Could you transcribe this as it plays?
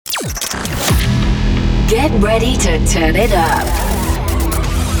Get ready to turn it up.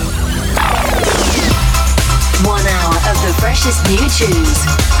 1 hour of the freshest new tunes,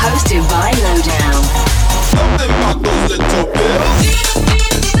 hosted by Lowdown. Something about those little pills.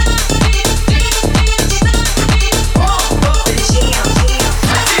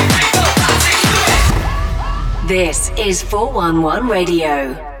 This is 411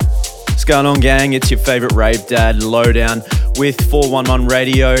 Radio. What's going on, gang? It's your favorite rave dad, Lowdown, with 411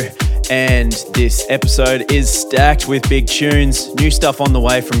 Radio. And this episode is stacked with big tunes. New stuff on the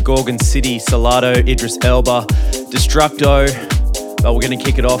way from Gorgon City, Salado, Idris Elba, Destructo. But we're going to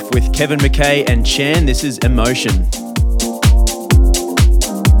kick it off with Kevin McKay and Chan. This is Emotion.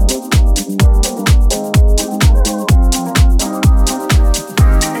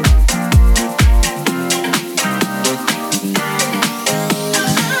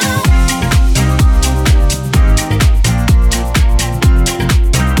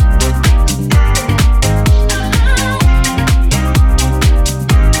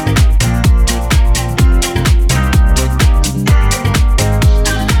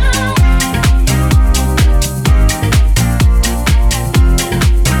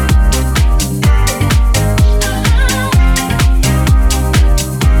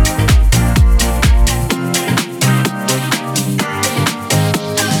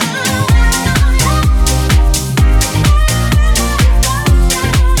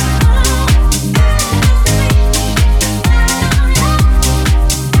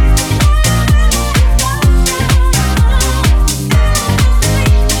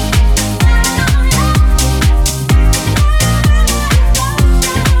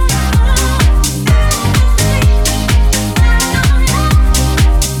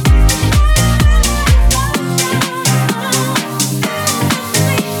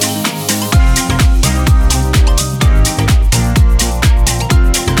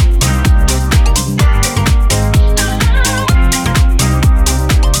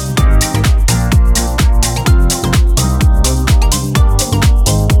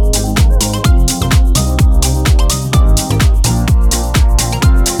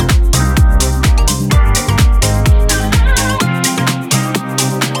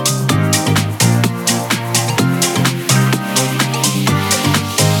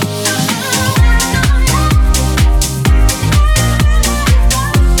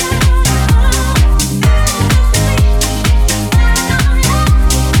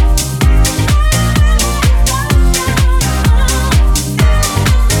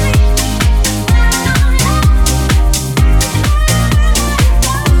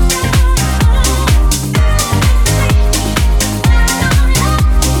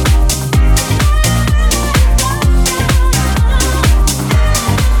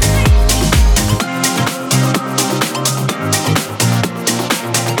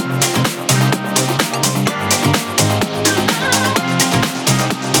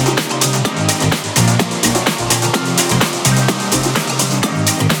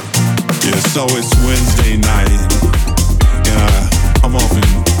 So it's Wednesday night, and I'm off in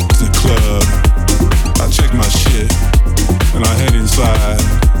the club. I check my shit, and I head inside,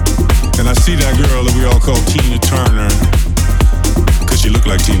 and I see that girl that we all call Tina Turner, 'cause she looked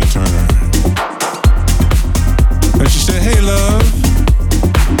like Tina Turner. And she said, "Hey love,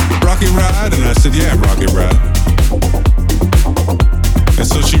 rocket ride?" And I said, "Yeah, rocket ride." And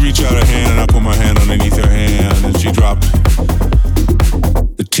so she reached out her hand, and I put my hand underneath her hand, and she dropped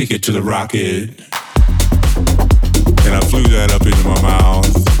the ticket to the rocket, and I flew that up into my mouth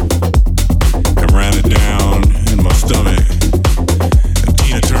and ran it down in my stomach. And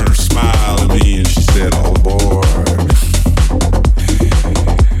Tina Turner smiled at me and she said, "All aboard."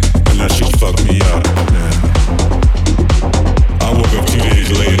 And now she fucked me up, man. I woke up 2 days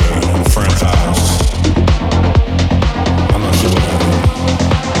later in a friend's house. I'm not sure what happened.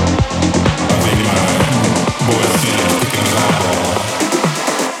 I think my boy Tina kicking his eyeball.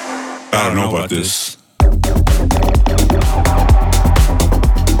 I don't know about this.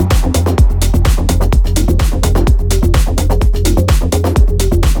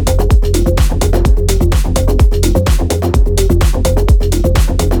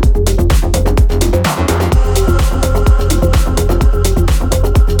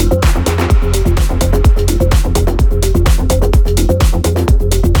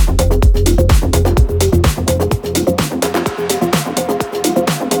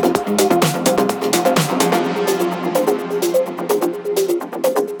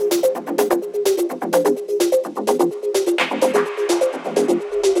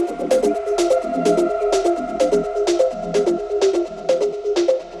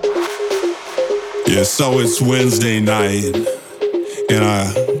 So it's Wednesday night, and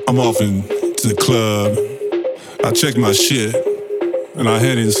I'm off into to the club. I check my shit, and I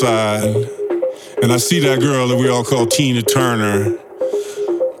head inside, and I see that girl that we all call Tina Turner,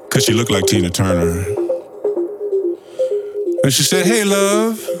 'cause she looked like Tina Turner. And she said, "Hey,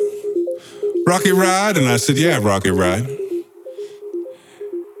 love, Rocket Ride?" And I said, "Yeah, Rocket Ride."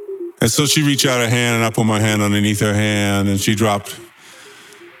 And so she reached out her hand, and I put my hand underneath her hand, and she dropped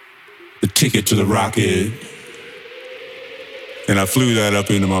the ticket to the rocket. And I flew that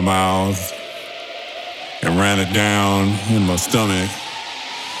up into my mouth and ran it down in my stomach.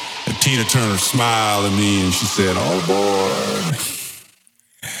 And Tina Turner smiled at me and she said, "Oh boy."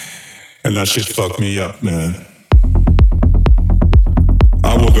 And that shit fucked me up, man.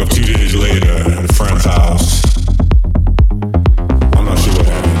 I woke up 2 days later at a friend's house. I'm not sure what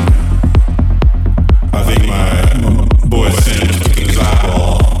happened. I think my boy Sam took his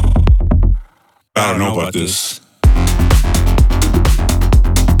eyeball. I don't know about this.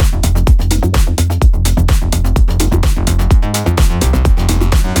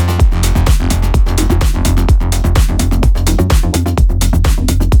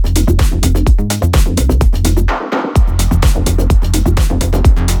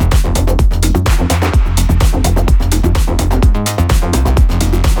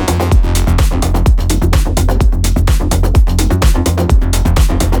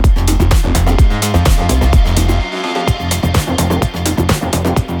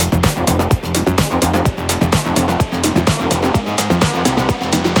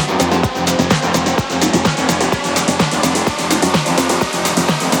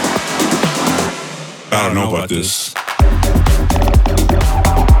 I don't know about this.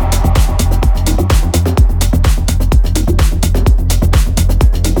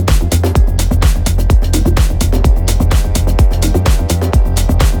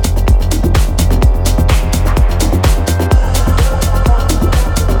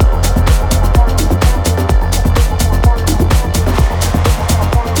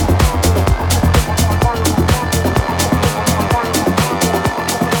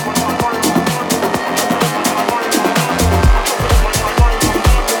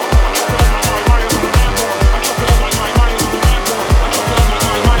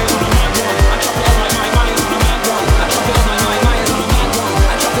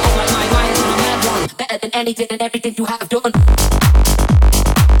 Anything and everything you have done.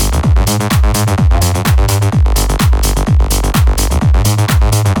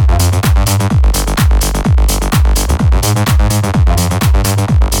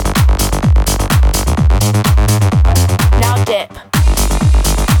 Now dip.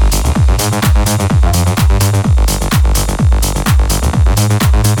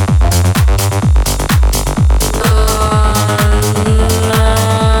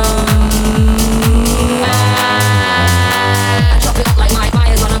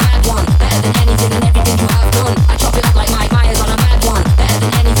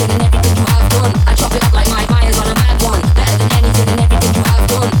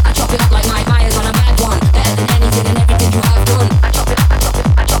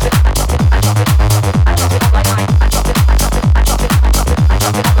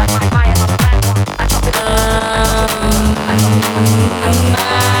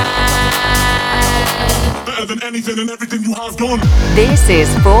 This is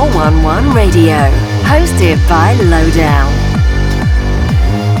 411 Radio, hosted by Lowdown.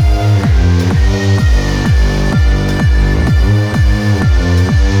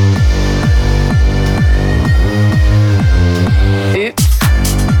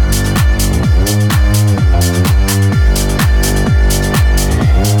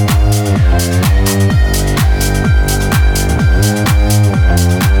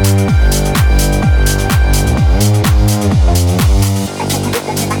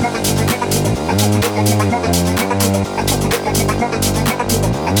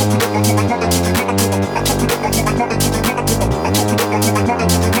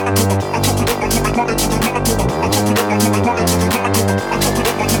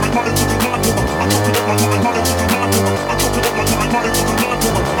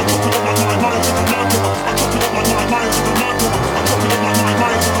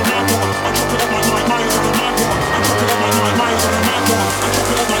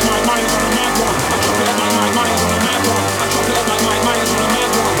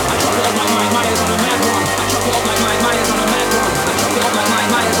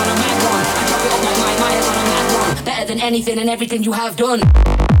 Anything and everything you have done.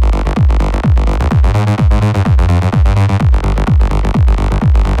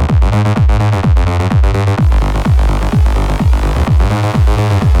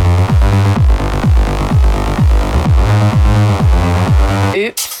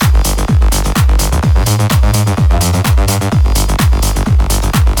 Oops.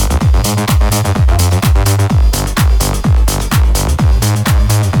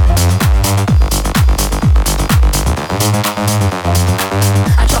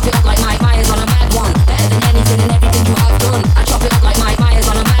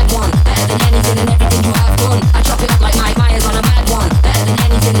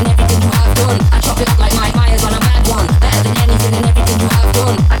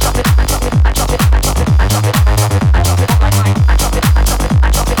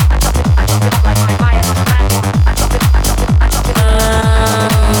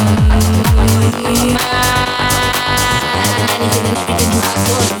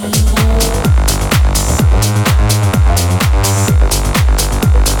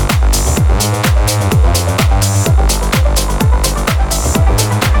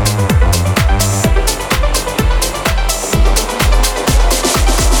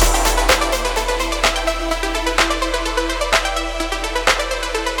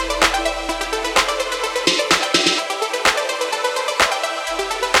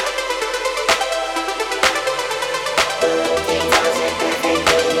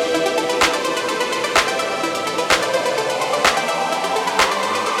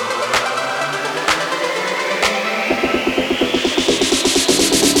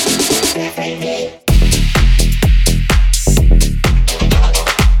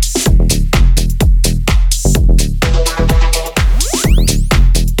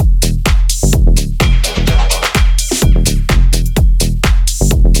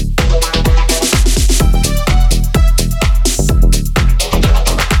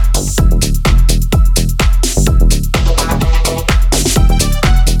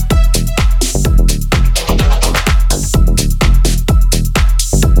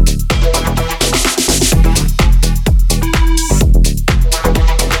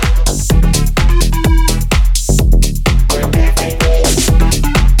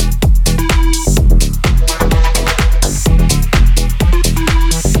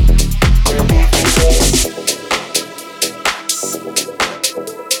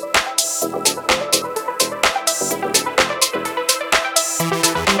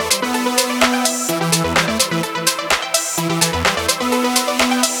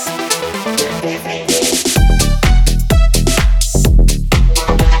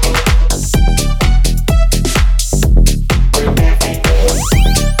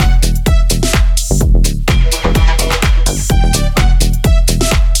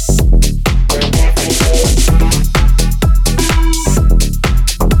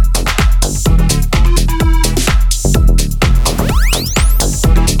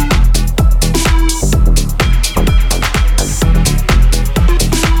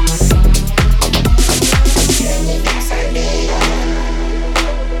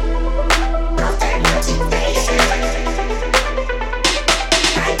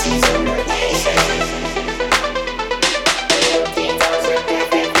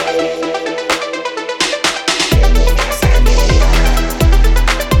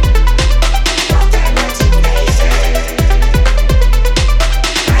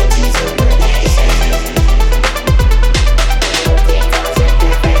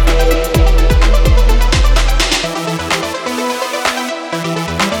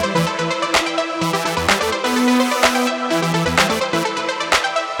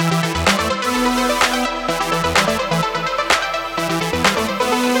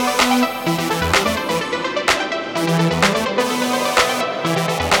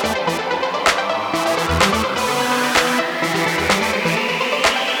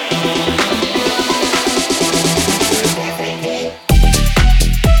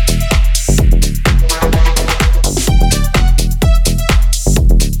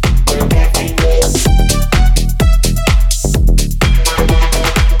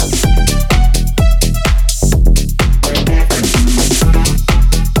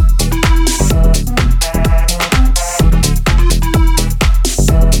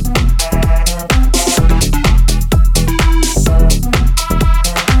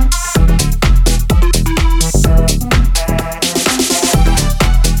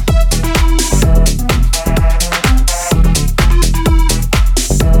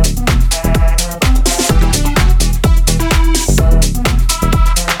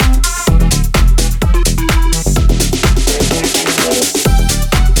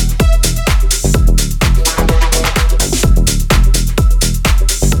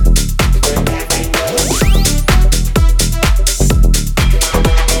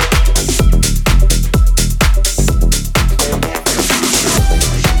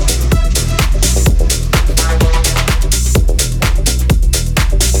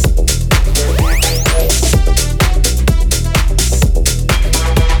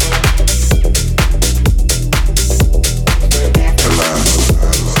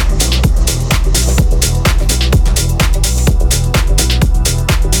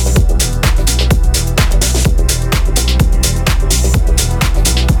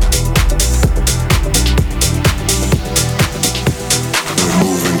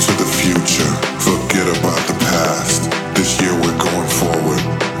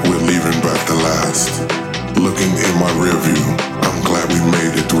 rear view. I'm glad we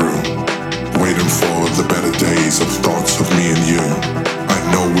made it through. Waiting for the better days of thoughts of me and you. I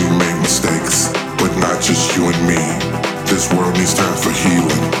know we made mistakes, but not just you and me. This world needs time for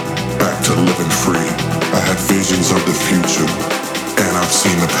healing, back to living free. I had visions of the future, and I've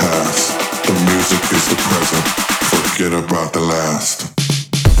seen the past. The music is the present, forget about the last.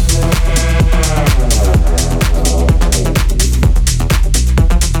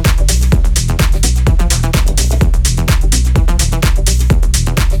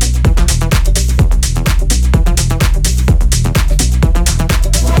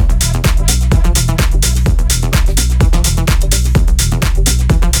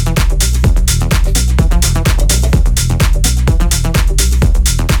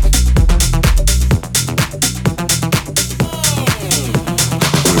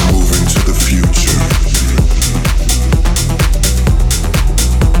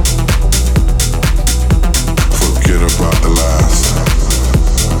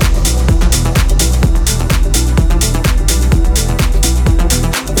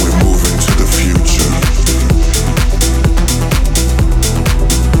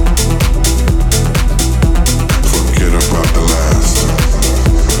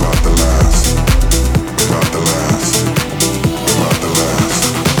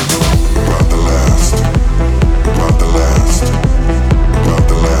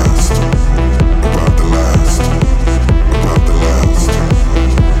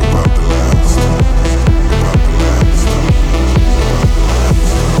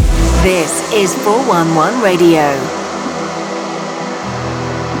 Is 411 Radio.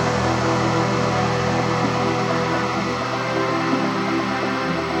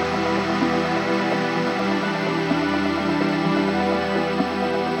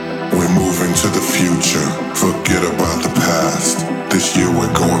 We're moving to the future, forget about the past. This year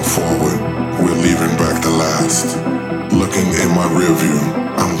we're going forward, we're leaving back the last. Looking in my rear view,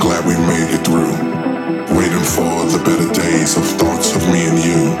 I'm glad we made it through. Waiting for the better days of thoughts of me and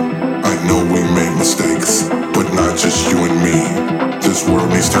you. I know we made mistakes, but not just you and me. This world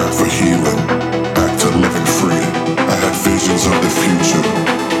needs time for healing, back to living free. I had visions of the future,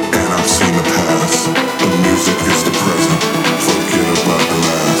 and I've seen the past. The music is the present, forget about the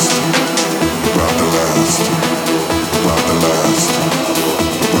last. About the last. About the last.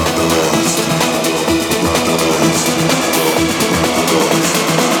 About the last. About the last. About the last.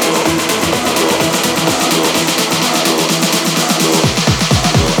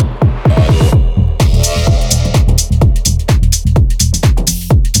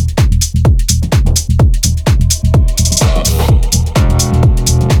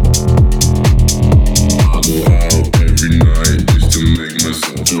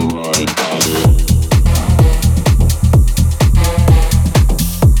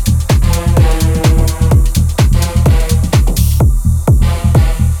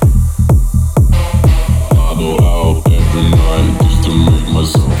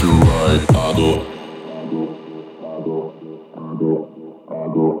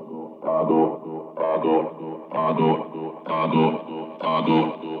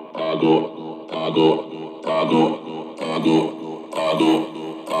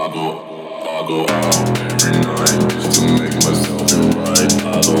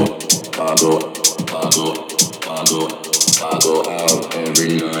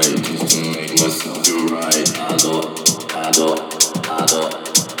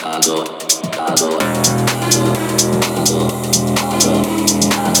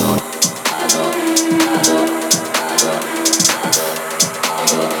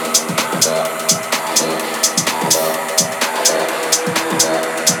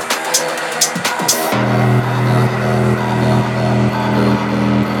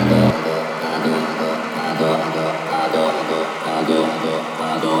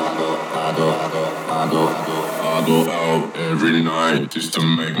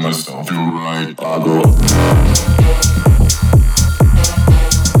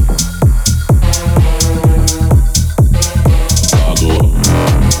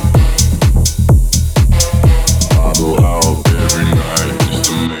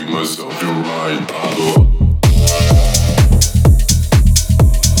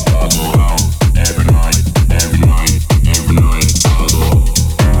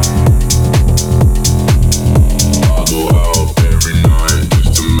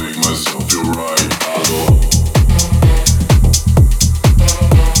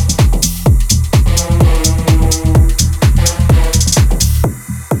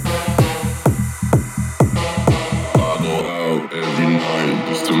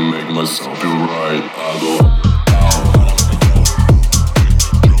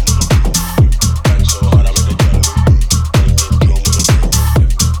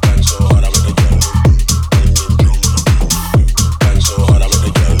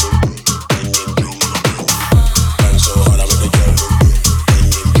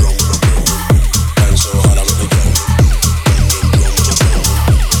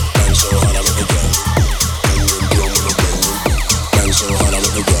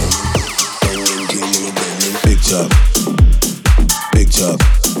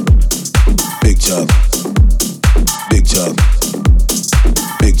 big chub, big chub,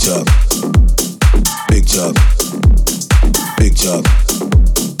 big chub, big chub, big chub,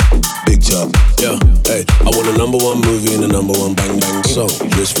 big chub. Yeah, hey, I want a number one movie and a number one bang bang song.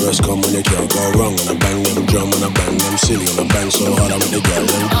 This verse come when it can't go wrong. And I bang them drum and I bang them silly. And I bang so hard I make the girl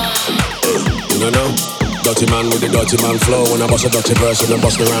them. Hey, you don't know? Dirty man with the dirty man flow. When I bust a dirty verse and I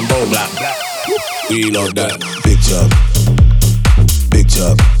bust the Rambo black. We love that. Big chub, big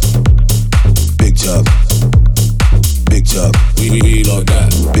chub, big chub, big chub. We love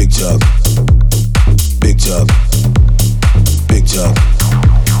that. Big chub, big chub, big chub,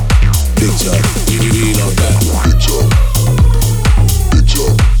 big chub. We love that. Big chub, big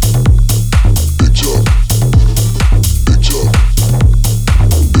chub, big chub, big chub,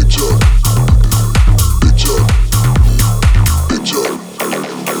 big chub, big chub, big chub,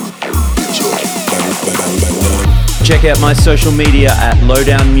 big chub. Bang, bang, bang, bang. Check out my social media at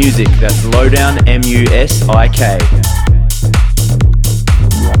Lowdown Music. That's Lowdown MUSIK.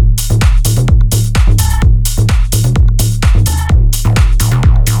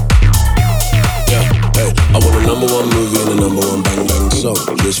 I want a number one movie and a number one bang bang song.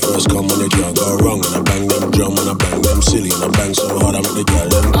 This verse come when it can't go wrong. And I bang them drum and I bang them silly. And I bang so hard I make the girl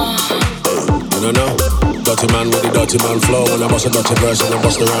them. Hey, you don't know? Dirty man with the dirty man flow. When I bust a dirty verse and I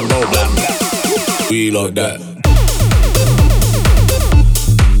bust the Rambo black. We like that.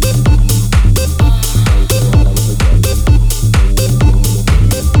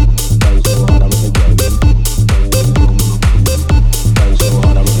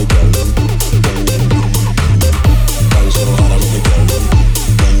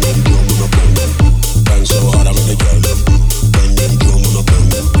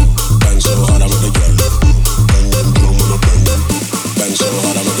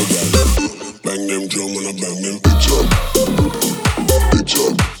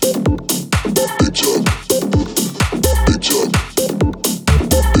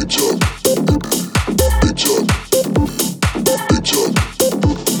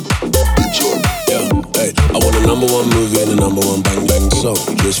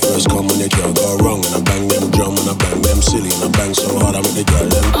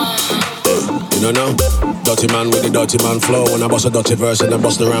 Dirty man with the dirty man flow. When I bust a dirty verse and I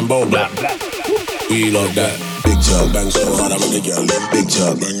bust the Rambo black. We love that. Big chub, bang so hard I make the girl them. big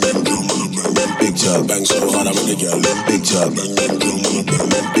chub, Bang them drum and I bang them. big chub, Bang so hard I make the girl them. big chub, Bang them drum and I bang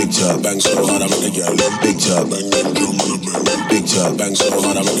them. big chub, Bang so hard I make the girl them. big chub, Bang them drum and I bang them. big chub, Bang so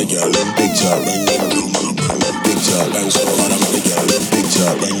hard I make the girl them. big chub, Bang them drum and I bang them. big chub, Bang so hard I make the girl them. big chub, Bang them drum and I bang them. big chub, Bang so hard I make the girl them. big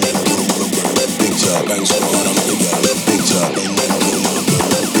chub, Bang them drum and I bang them. big chub, Bang so hard I make the girl them. big chub, Bang them drum and I bang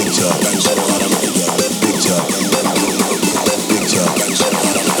them. big chub, Bang so hard I make the girl them.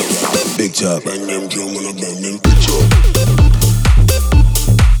 big chub. Bang them drum and I bang them. Big chub.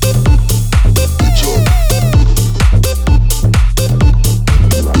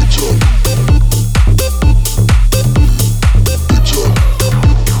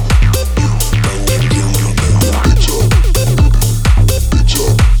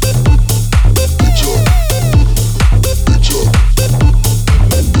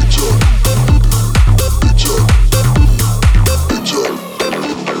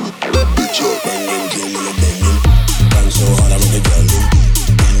 Bang them drum and I bang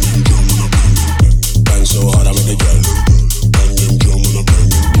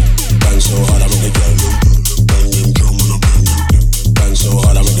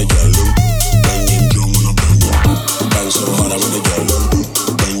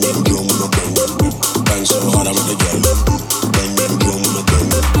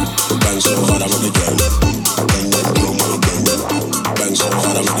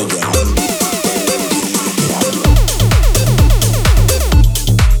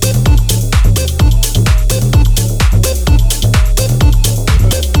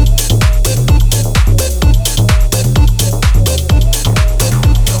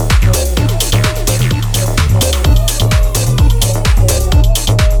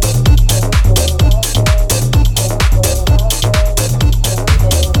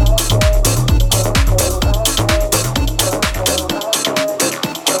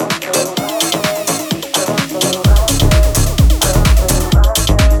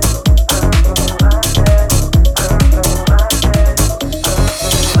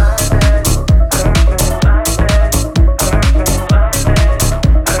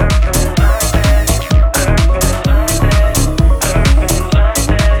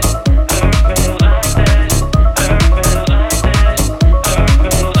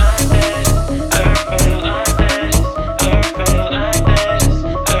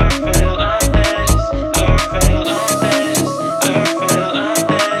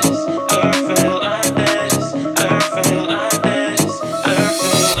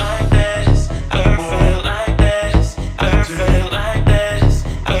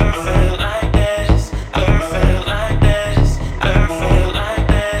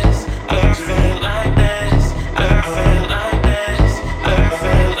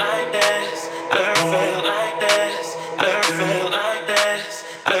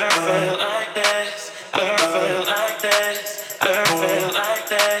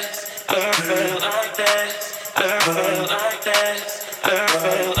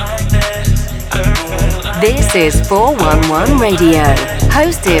This is 411 Radio,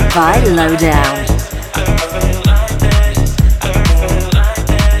 hosted by Lowdown.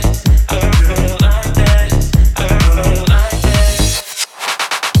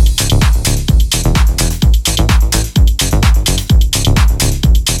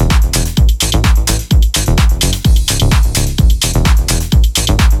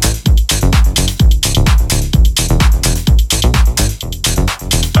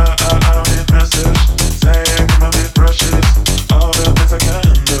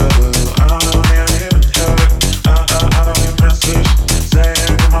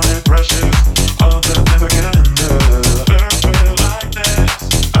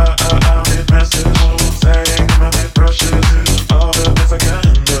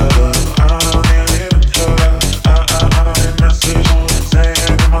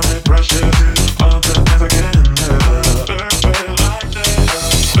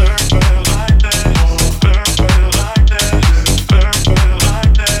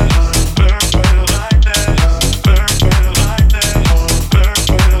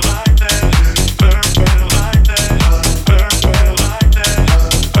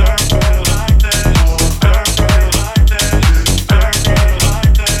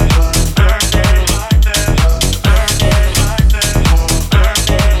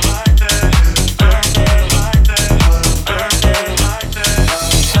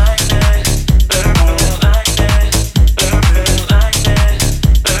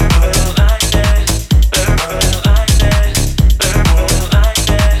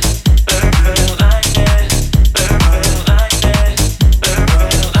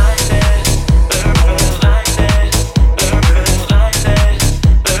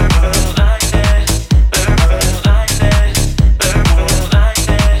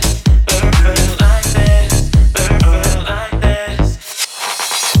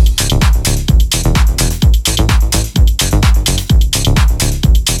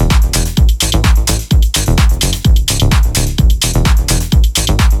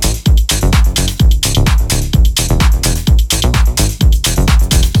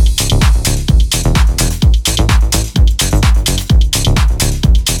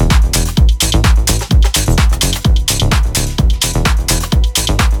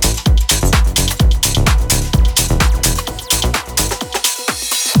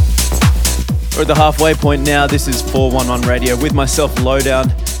 We're at the halfway point now. This is 411 Radio with myself,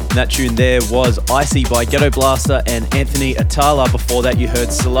 Lowdown. And that tune there was Icy by Ghetto Blaster and Anthony Atala. Before that, you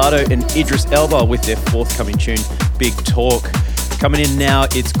heard Salado and Idris Elba with their forthcoming tune, Big Talk. Coming in now,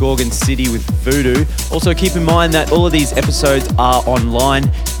 it's Gorgon City with Voodoo. Also, keep in mind that all of these episodes are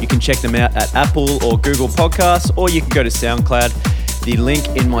online. You can check them out at Apple or Google Podcasts, or you can go to SoundCloud. The link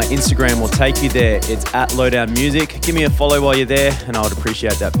in my Instagram will take you there. It's at Lowdown Music. Give me a follow while you're there, and I would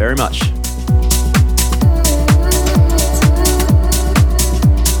appreciate that very much.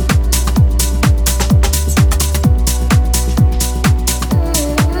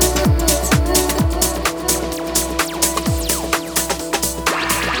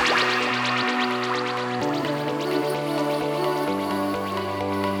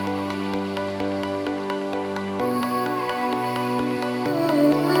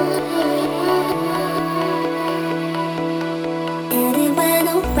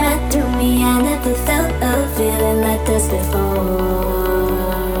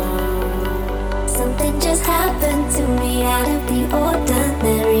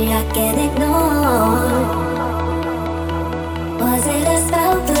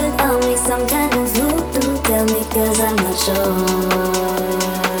 Sure.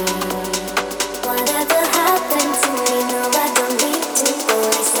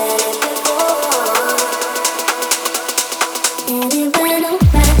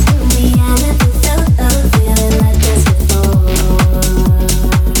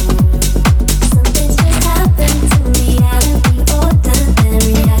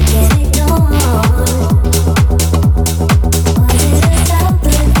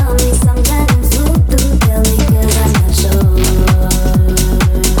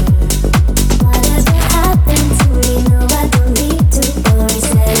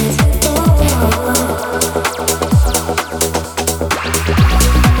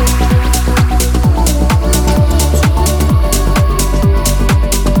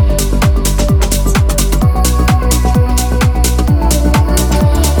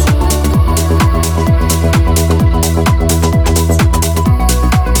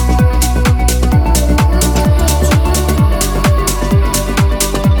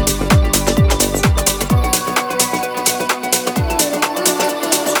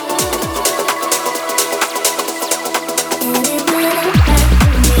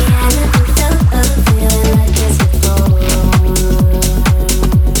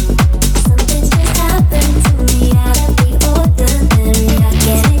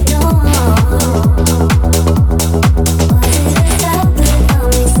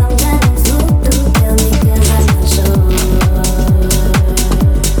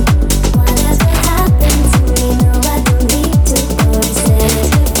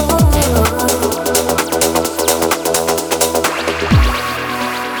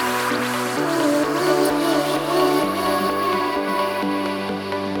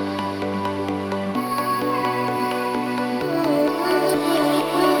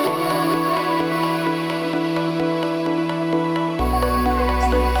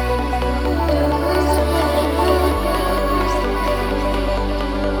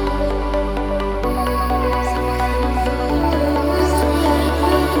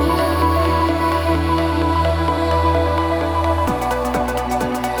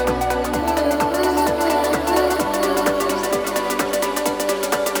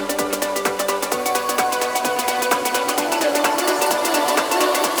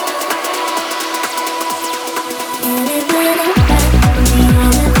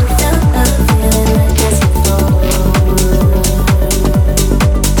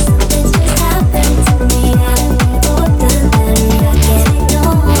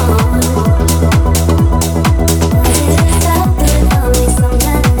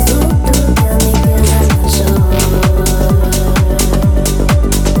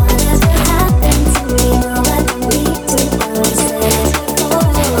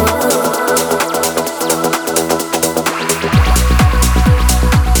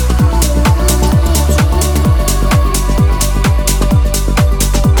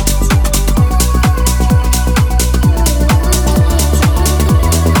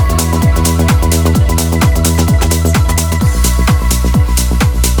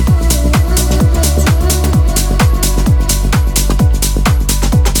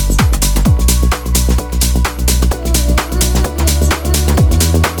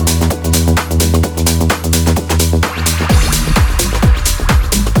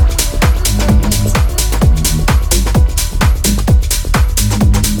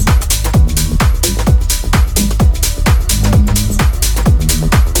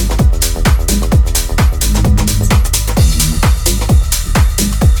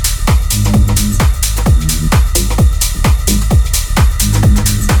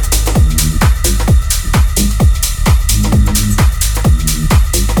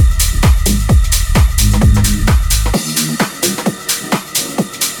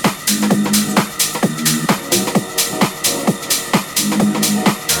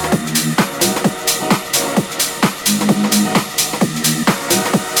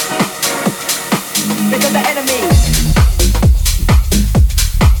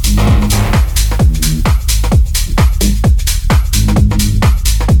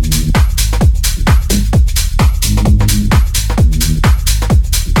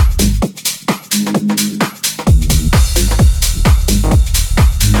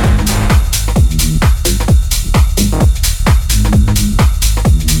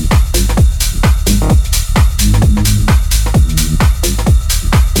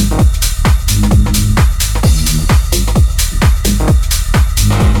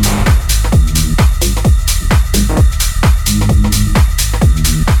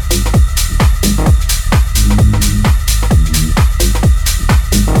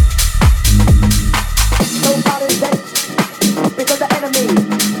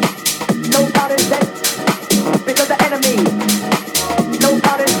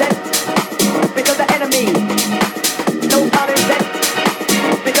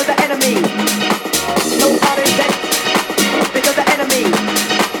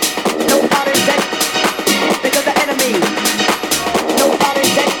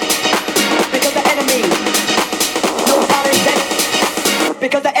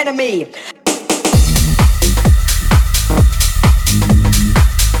 because the enemy.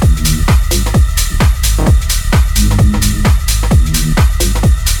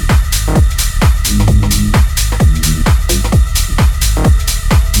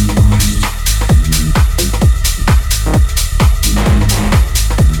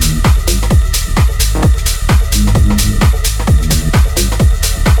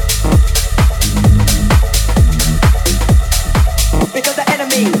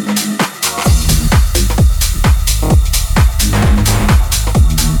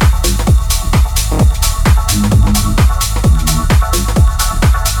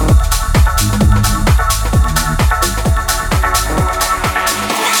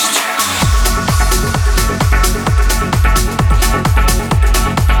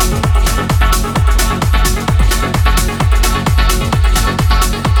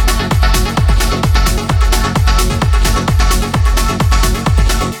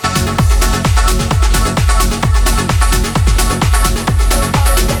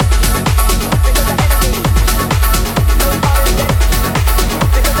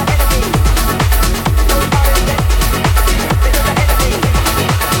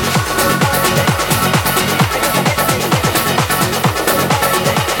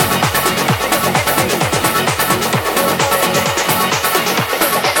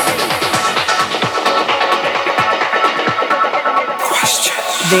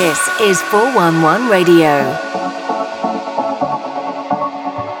 This is 411 Radio.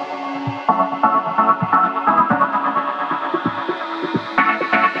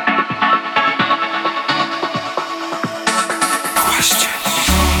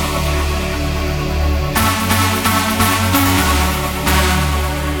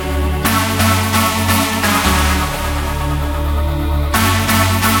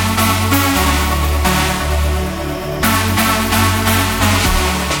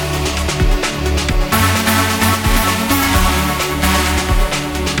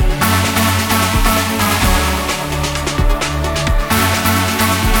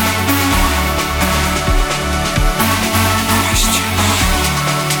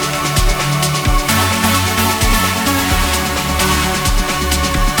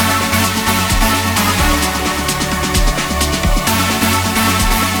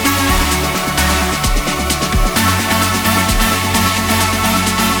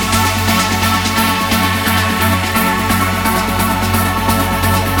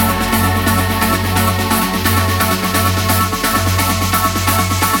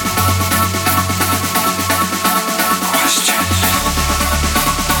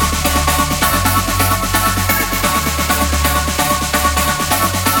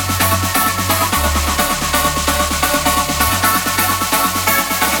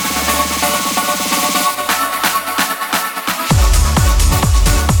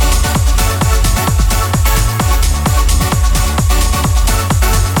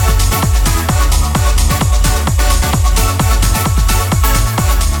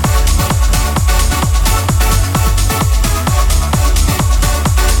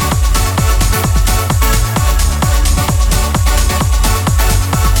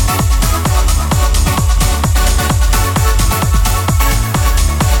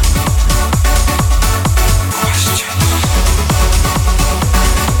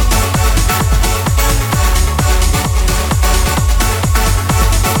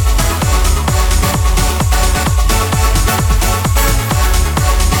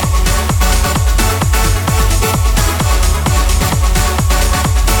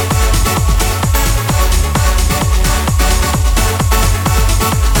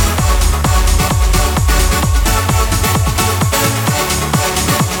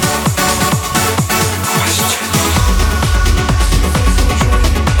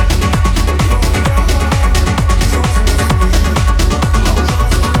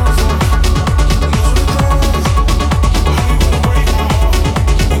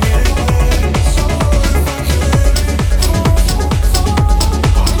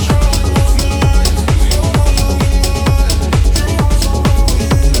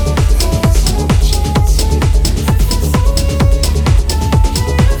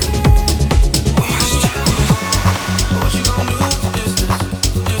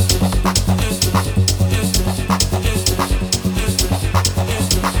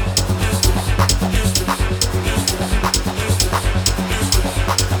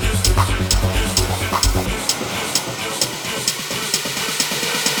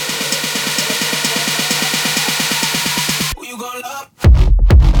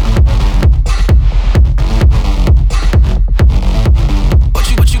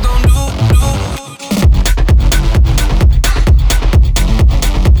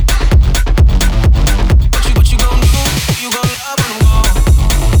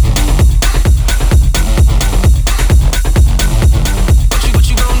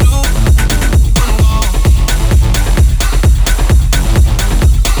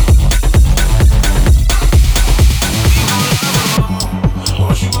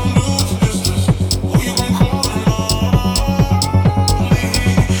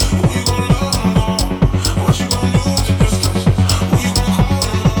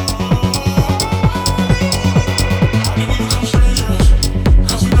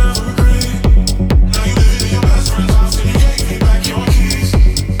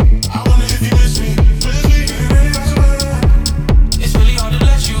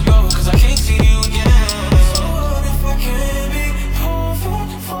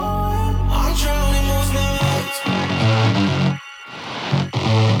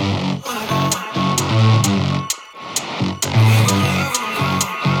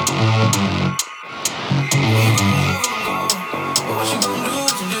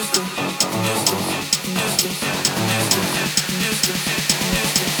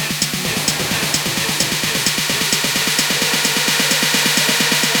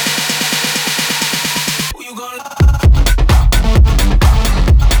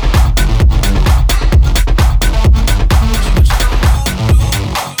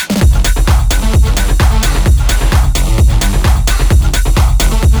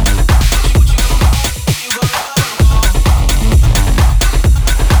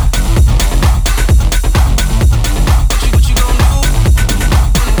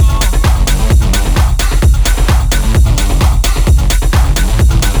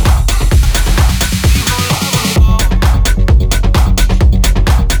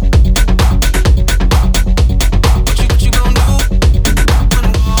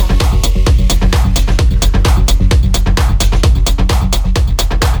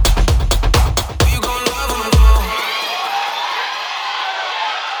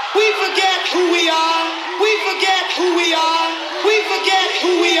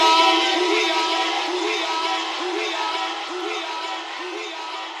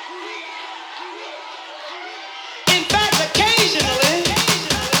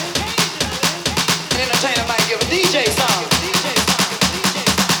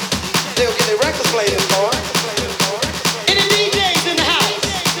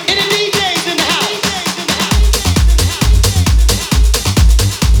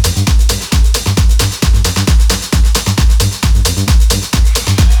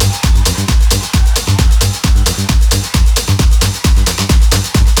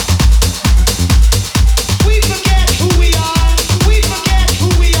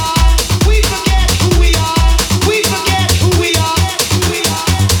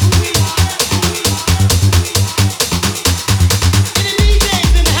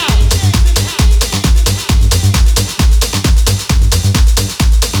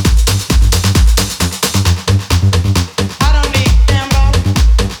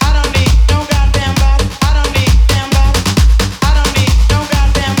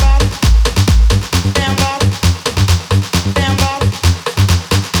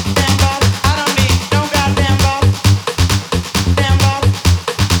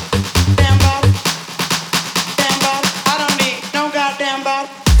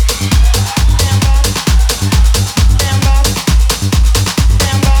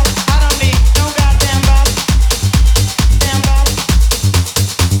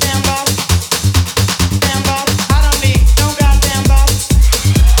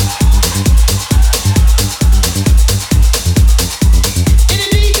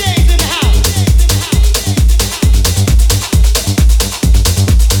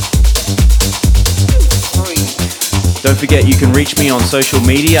 Don't forget you can reach me on social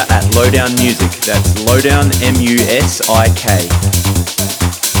media at Lowdown Music. That's Lowdown MUSIK.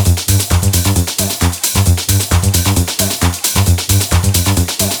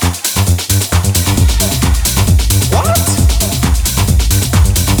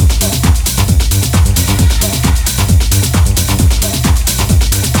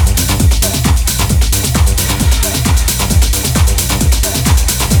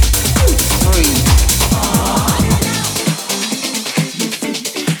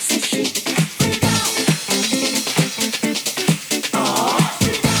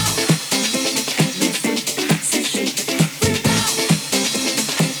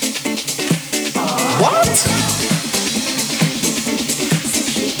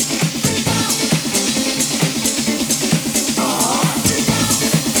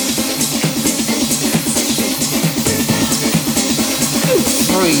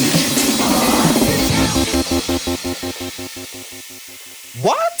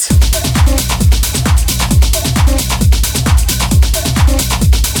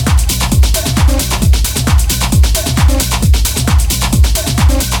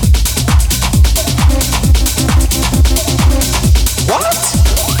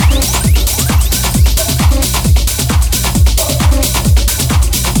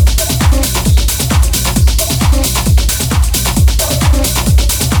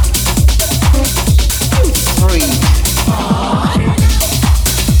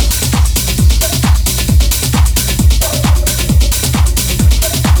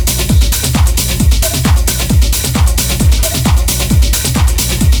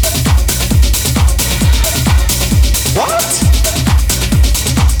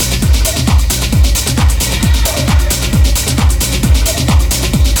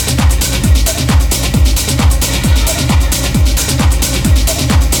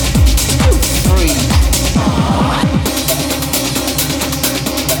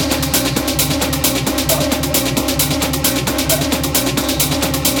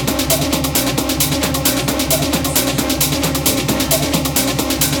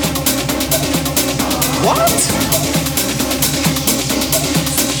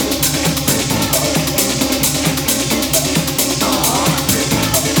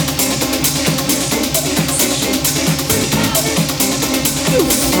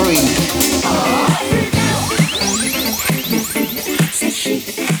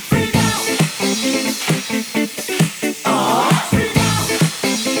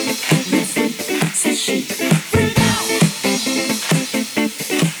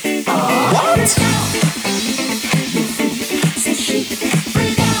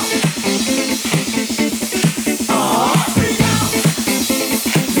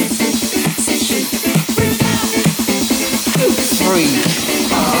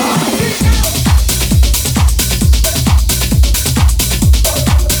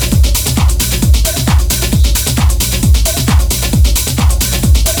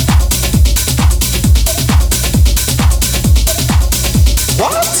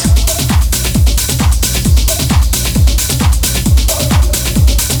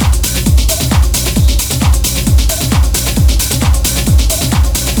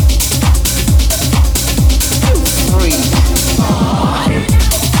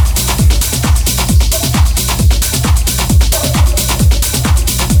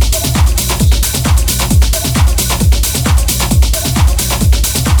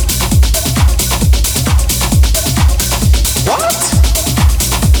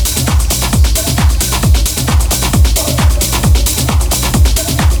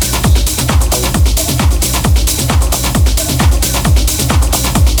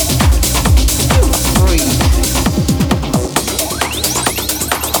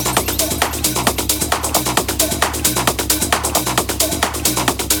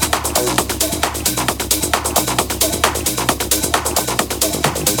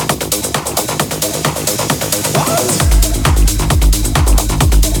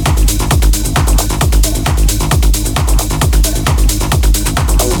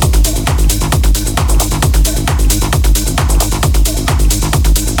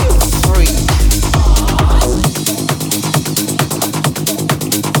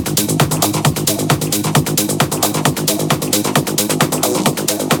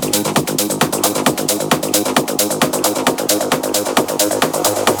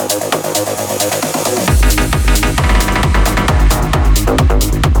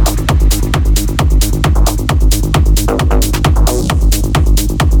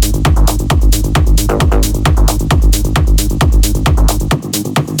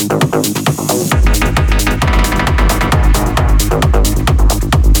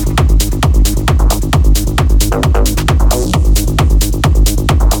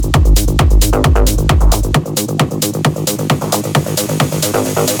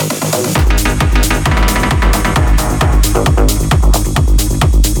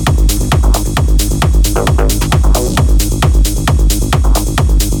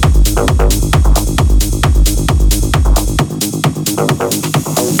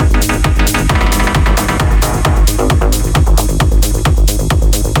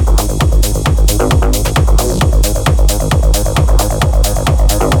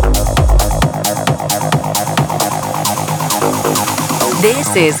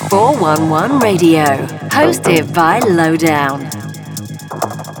 This is 411 Radio, hosted by Lowdown.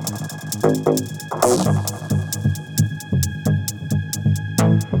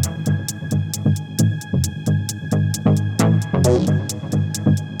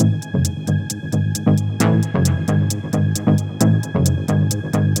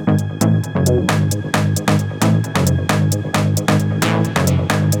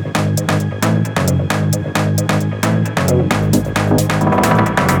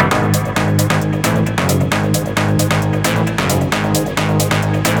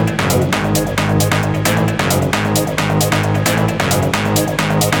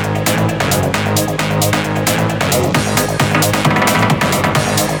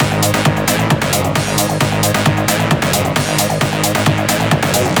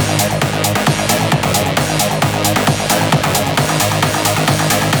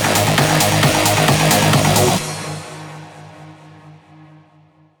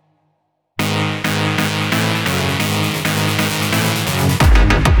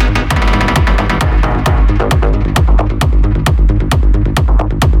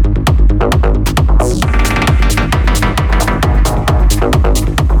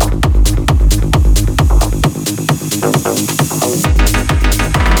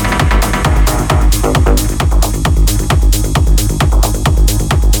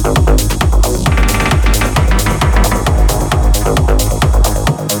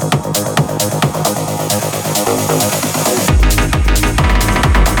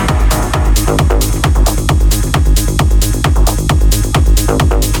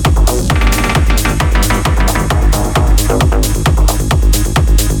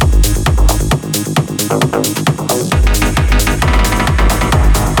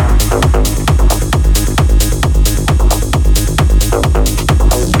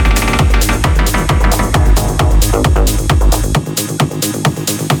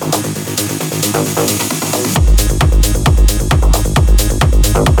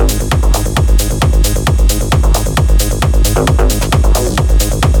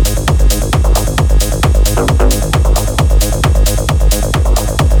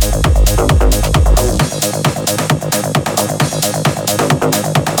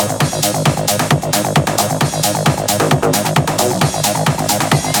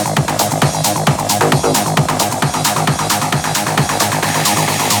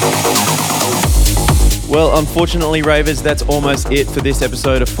 Well, unfortunately, ravers, that's almost it for this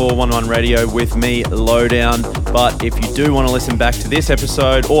episode of 411 Radio with me, Lowdown. But if you do want to listen back to this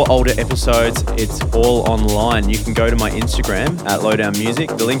episode or older episodes, it's all online. You can go to my Instagram at Lowdown Music.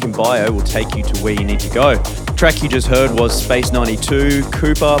 The link in bio will take you to where you need to go. The track you just heard was Space 92,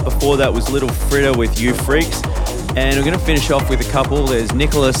 Cooper. Before that was Little Fritter with You Freaks. And we're going to finish off with a couple. There's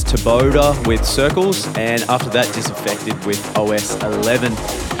Nicholas Taboda with Circles, and after that, Disaffected with OS 11.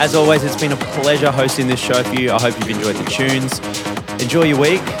 As always, it's been a pleasure hosting this show for you. I hope you've enjoyed the tunes. Enjoy your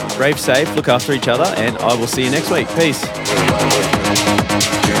week, rave safe, look after each other, and I will see you next week. Peace.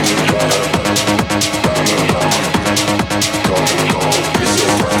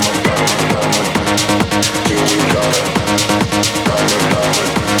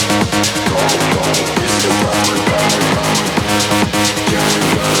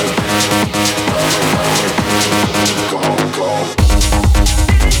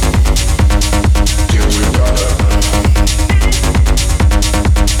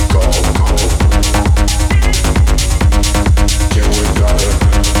 Got it.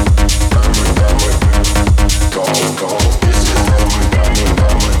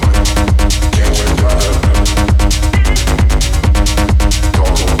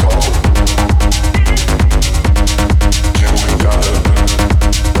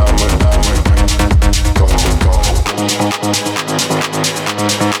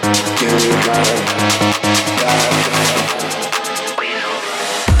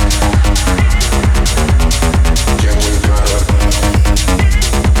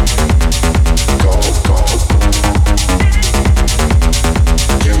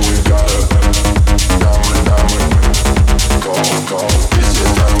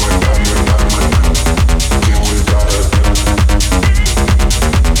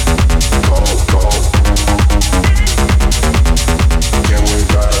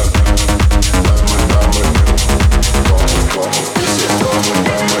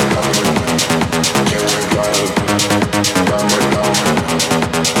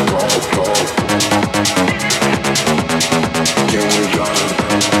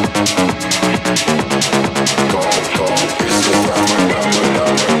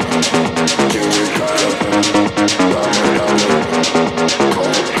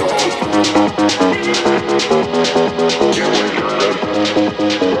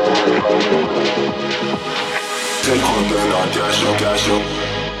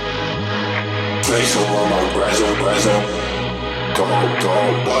 rise up. Go,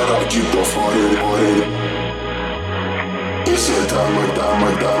 why don't keep the 40. It's a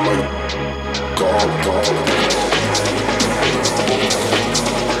diamond. Go.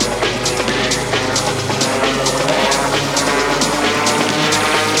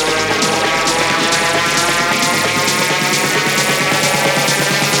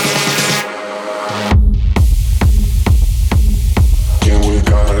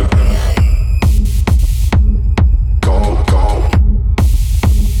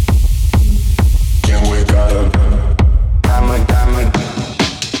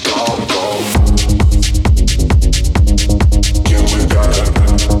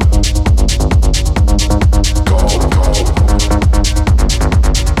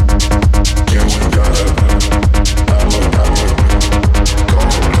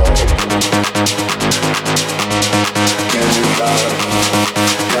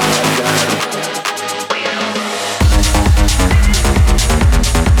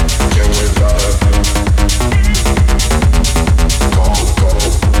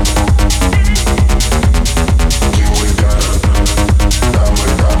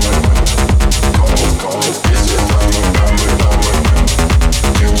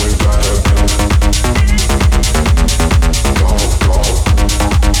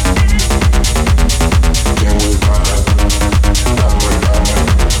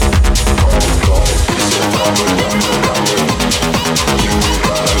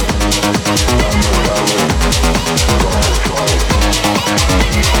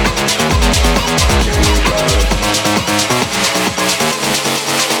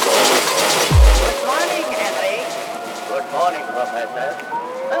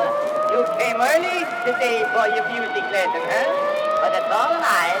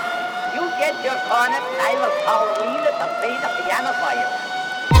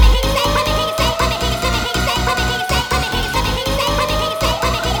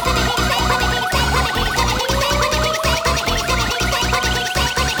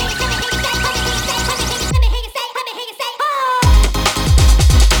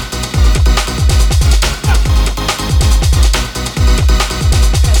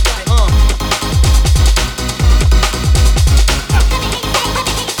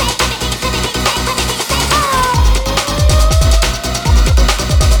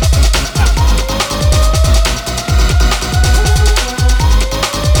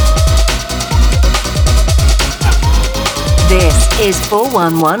 Is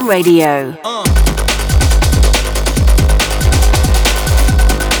 411 Radio.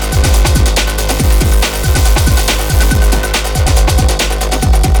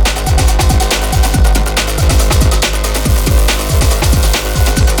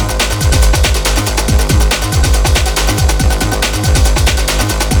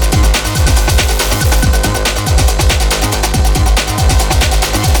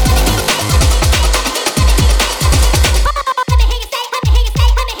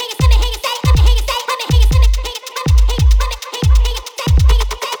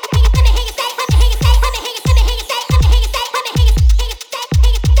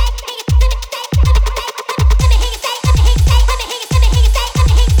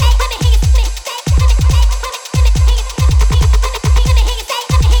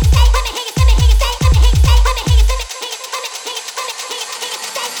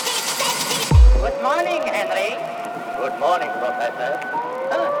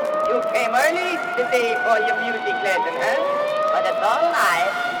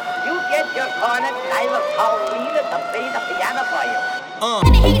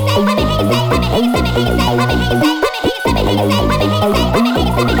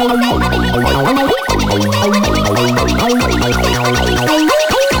 Hey!